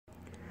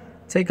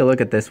Take a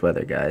look at this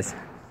weather, guys.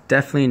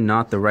 Definitely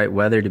not the right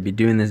weather to be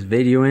doing this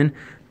video in,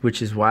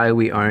 which is why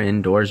we are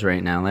indoors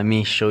right now. Let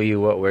me show you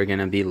what we're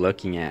gonna be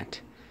looking at.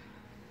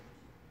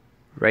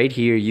 Right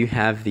here you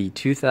have the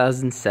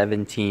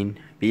 2017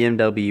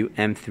 BMW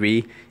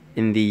M3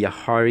 in the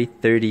Jahre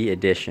 30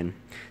 edition.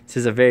 This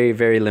is a very,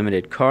 very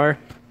limited car.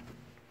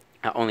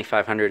 Only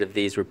 500 of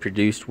these were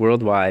produced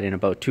worldwide, and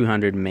about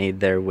 200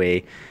 made their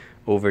way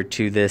over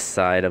to this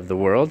side of the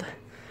world.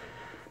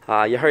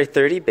 Jahre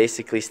 30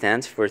 basically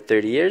stands for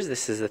 30 years.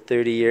 This is the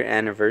 30-year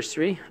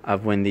anniversary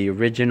of when the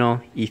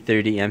original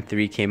E30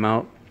 M3 came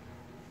out.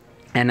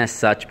 And as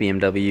such,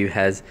 BMW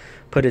has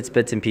put its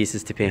bits and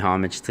pieces to pay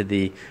homage to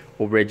the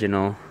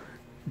original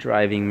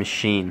driving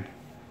machine.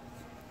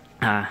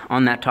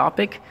 On that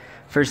topic,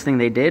 first thing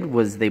they did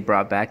was they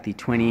brought back the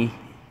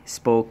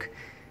 20-spoke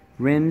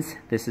rims.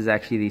 This is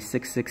actually the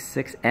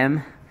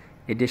 666M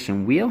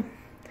edition wheel.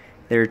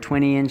 They're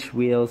 20-inch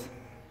wheels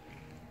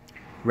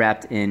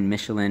wrapped in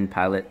Michelin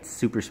Pilot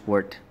Super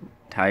Sport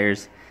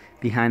tires.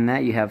 Behind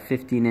that you have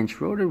 15-inch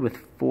rotor with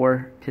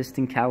 4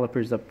 piston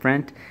calipers up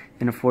front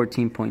and a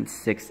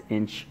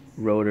 14.6-inch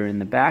rotor in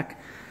the back,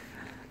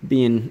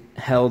 being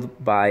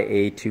held by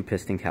a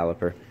 2-piston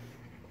caliper.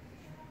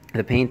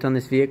 The paint on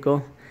this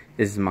vehicle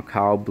is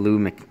Macau blue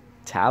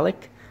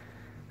metallic.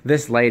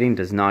 This lighting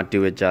does not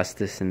do it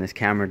justice, and this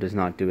camera does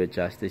not do it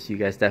justice. You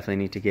guys definitely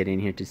need to get in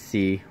here to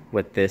see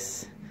what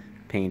this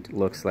paint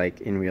looks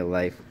like in real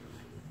life.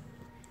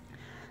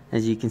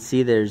 As you can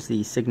see, there's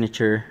the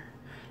signature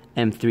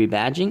M3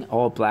 badging,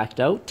 all blacked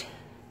out.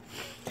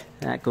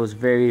 That goes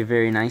very,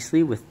 very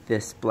nicely with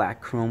this black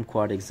chrome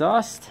quad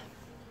exhaust.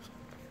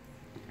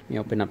 Let me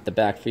open up the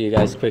back for you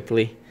guys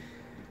quickly.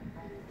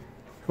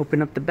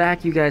 Open up the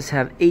back, you guys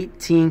have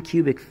 18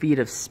 cubic feet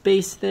of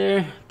space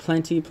there.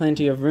 Plenty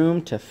of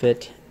room to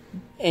fit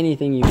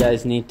anything you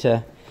guys need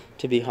to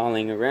be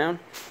hauling around.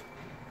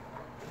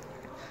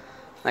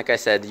 Like I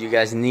said, you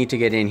guys need to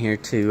get in here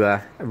to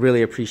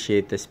really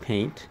appreciate this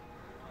paint.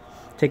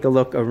 Take a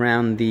look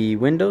around the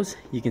windows.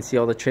 You can see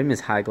all the trim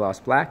is high gloss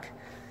black.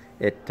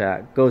 It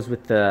goes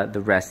with the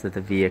rest of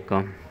the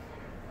vehicle.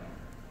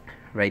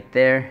 Right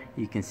there,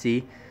 you can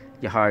see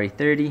Jahre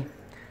 30,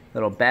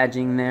 little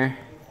badging there.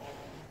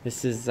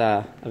 This is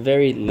a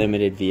very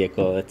limited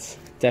vehicle. It's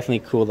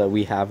definitely cool that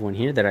we have one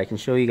here that I can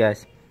show you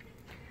guys.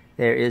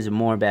 There is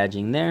more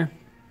badging there.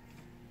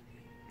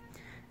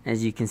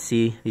 As you can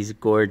see, these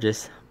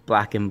gorgeous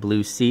black and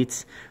blue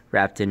seats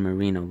wrapped in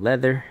merino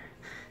leather.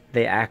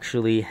 They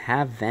actually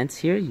have vents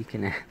here.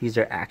 These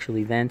are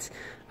actually vents.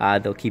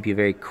 They'll keep you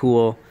very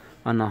cool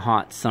on a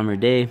hot summer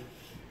day.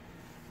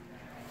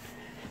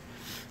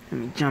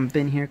 Let me jump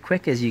in here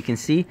quick. As you can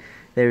see,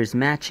 there's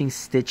matching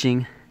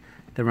stitching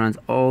that runs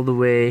all the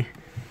way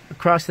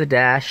across the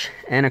dash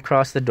and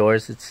across the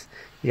doors.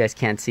 You guys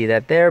can't see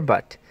that there,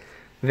 but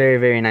very,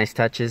 very nice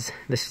touches.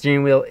 The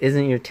steering wheel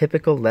isn't your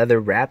typical leather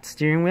wrapped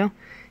steering wheel.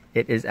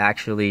 It is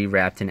actually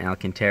wrapped in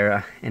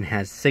Alcantara and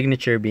has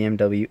signature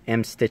BMW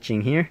M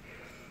stitching here.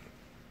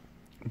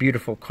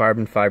 Beautiful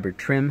carbon fiber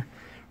trim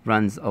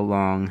runs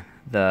along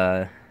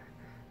the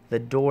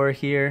door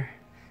here,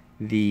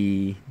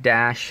 the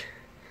dash,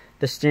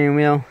 the steering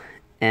wheel,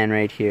 and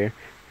right here,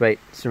 right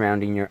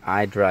surrounding your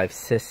iDrive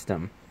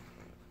system.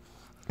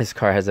 This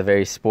car has a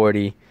very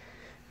sporty,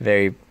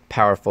 very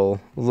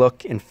powerful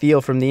look and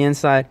feel from the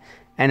inside,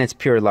 and it's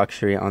pure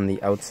luxury on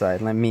the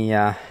outside. Let me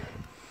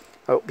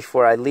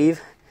before I leave,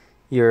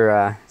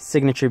 your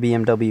signature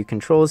BMW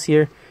controls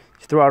here,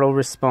 throttle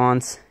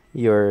response,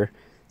 your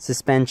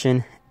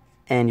suspension,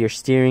 and your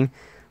steering.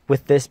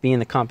 With this being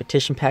the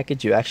competition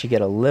package, you actually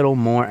get a little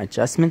more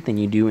adjustment than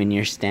you do in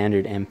your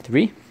standard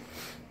M3.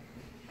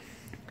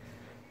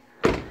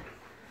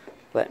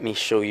 Let me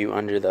show you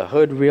under the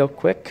hood real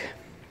quick.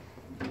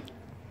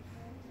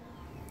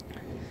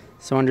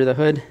 So under the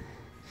hood,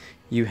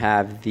 you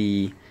have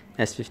the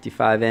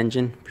S55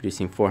 engine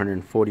producing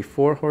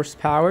 444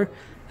 horsepower.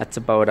 That's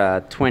about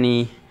a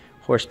 20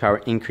 horsepower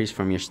increase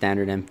from your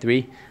standard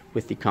M3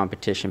 with the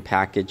competition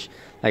package.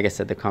 Like I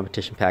said, the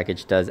competition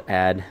package does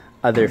add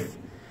other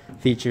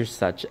features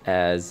such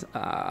as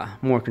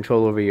more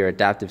control over your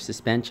adaptive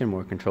suspension,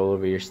 more control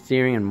over your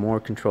steering, and more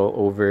control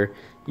over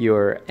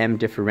your M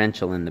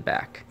differential in the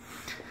back.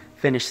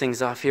 Finish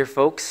things off here,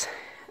 folks.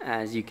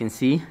 As you can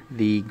see,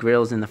 the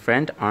grills in the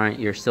front aren't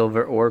your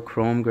silver or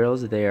chrome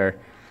grills. They are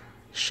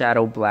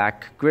shadow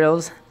black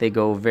grills. They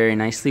go very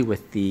nicely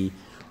with the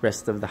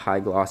rest of the high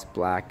gloss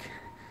black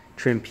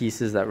trim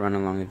pieces that run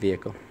along the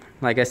vehicle.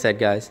 Like I said,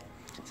 guys,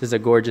 this is a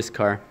gorgeous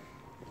car.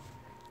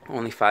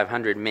 Only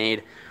 500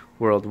 made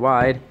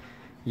worldwide.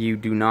 You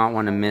do not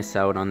want to miss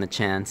out on the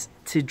chance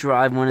to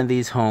drive one of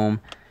these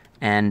home,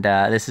 and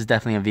this is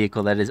definitely a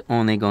vehicle that is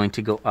only going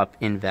to go up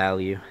in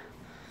value.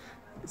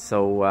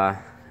 So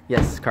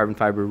yes, carbon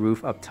fiber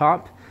roof up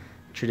top,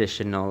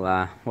 traditional,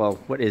 well,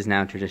 what is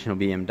now traditional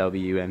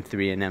BMW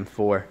M3 and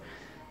M4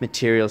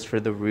 materials for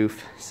the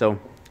roof. So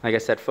like I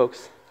said,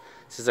 folks,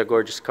 this is a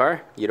gorgeous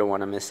car. You don't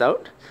want to miss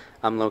out.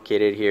 I'm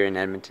located here in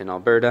Edmonton,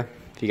 Alberta.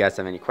 If you guys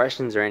have any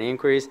questions or any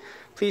inquiries,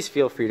 please please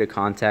feel free to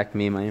contact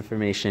me. My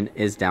information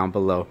is down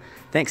below.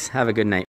 Thanks. Have a good night.